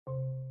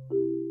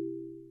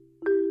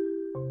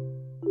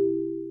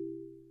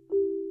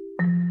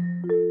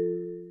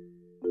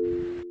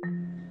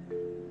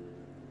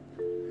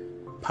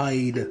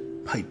Pied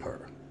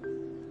Piper.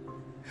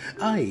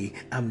 I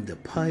am the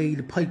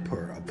Pied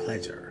Piper of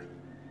pleasure.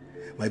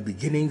 My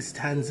beginning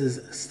stanzas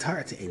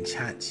start to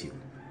enchant you,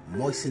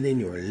 moistening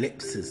your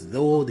lips as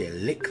though they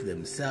lick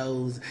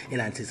themselves in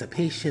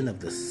anticipation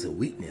of the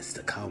sweetness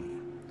to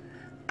come.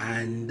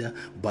 And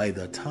by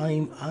the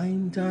time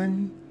I'm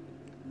done,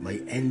 my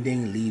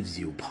ending leaves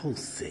you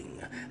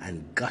pulsing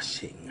and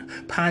gushing,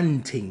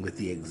 panting with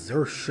the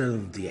exertion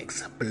of the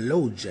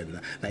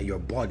explosion that your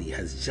body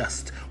has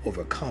just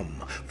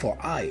overcome. For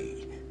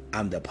I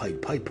am the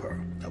Pied Piper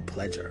of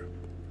pleasure.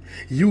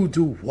 You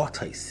do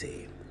what I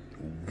say,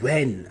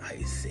 when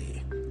I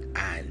say,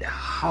 and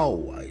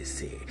how I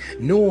say.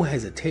 No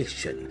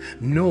hesitation,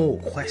 no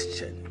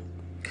question.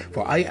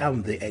 For I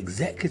am the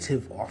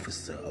executive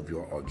officer of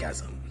your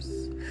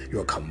orgasms,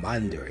 your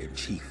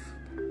commander-in-chief.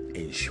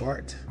 In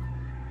short,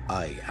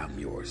 I am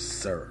your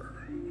sir.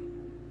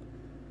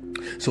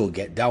 So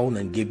get down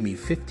and give me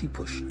 50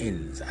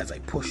 push-ins as I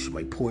push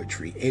my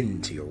poetry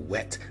into your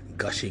wet,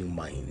 gushing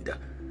mind.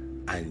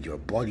 And your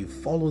body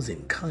follows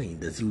in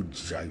kind as you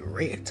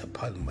gyrate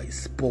upon my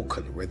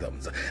spoken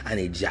rhythms and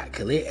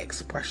ejaculate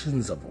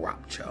expressions of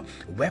rapture,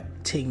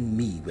 wetting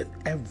me with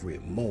every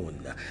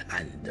moan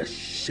and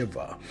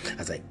shiver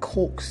as I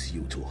coax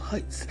you to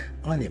heights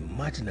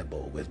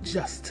unimaginable with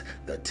just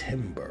the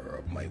timbre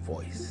of my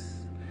voice.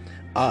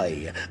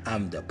 I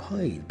am the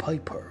Pied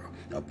Piper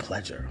of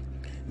pleasure,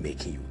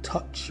 making you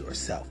touch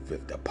yourself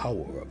with the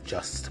power of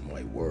just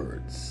my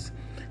words.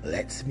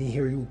 Let me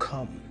hear you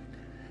come,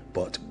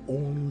 but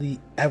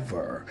only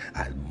ever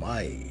at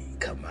my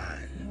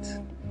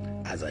command,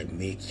 as I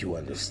make you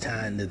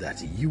understand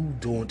that you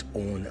don't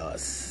own a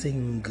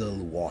single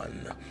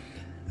one.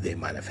 They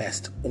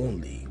manifest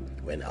only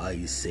when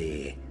I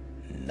say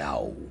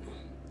now.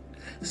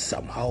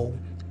 Somehow,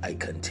 I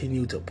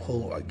continue to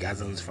pull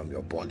orgasms from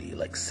your body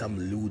like some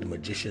lewd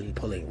magician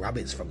pulling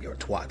rabbits from your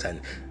twat, and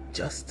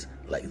just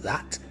like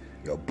that,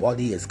 your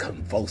body is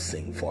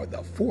convulsing for the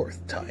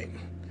 4th time,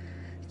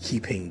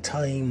 keeping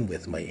time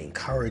with my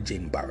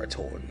encouraging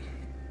baritone.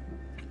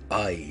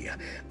 I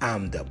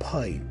am the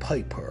Pied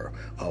Piper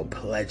of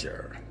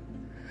pleasure.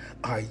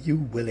 Are you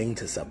willing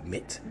to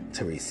submit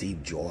to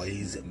receive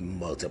joys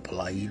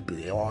multiplied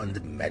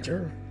beyond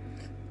measure?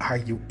 Are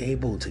you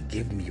able to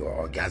give me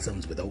your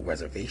orgasms without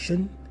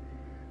reservation?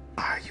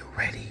 Are you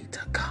ready to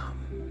come?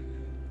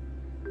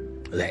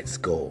 Let's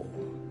go.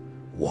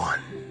 1,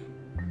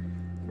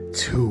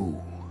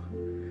 2,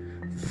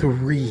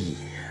 3.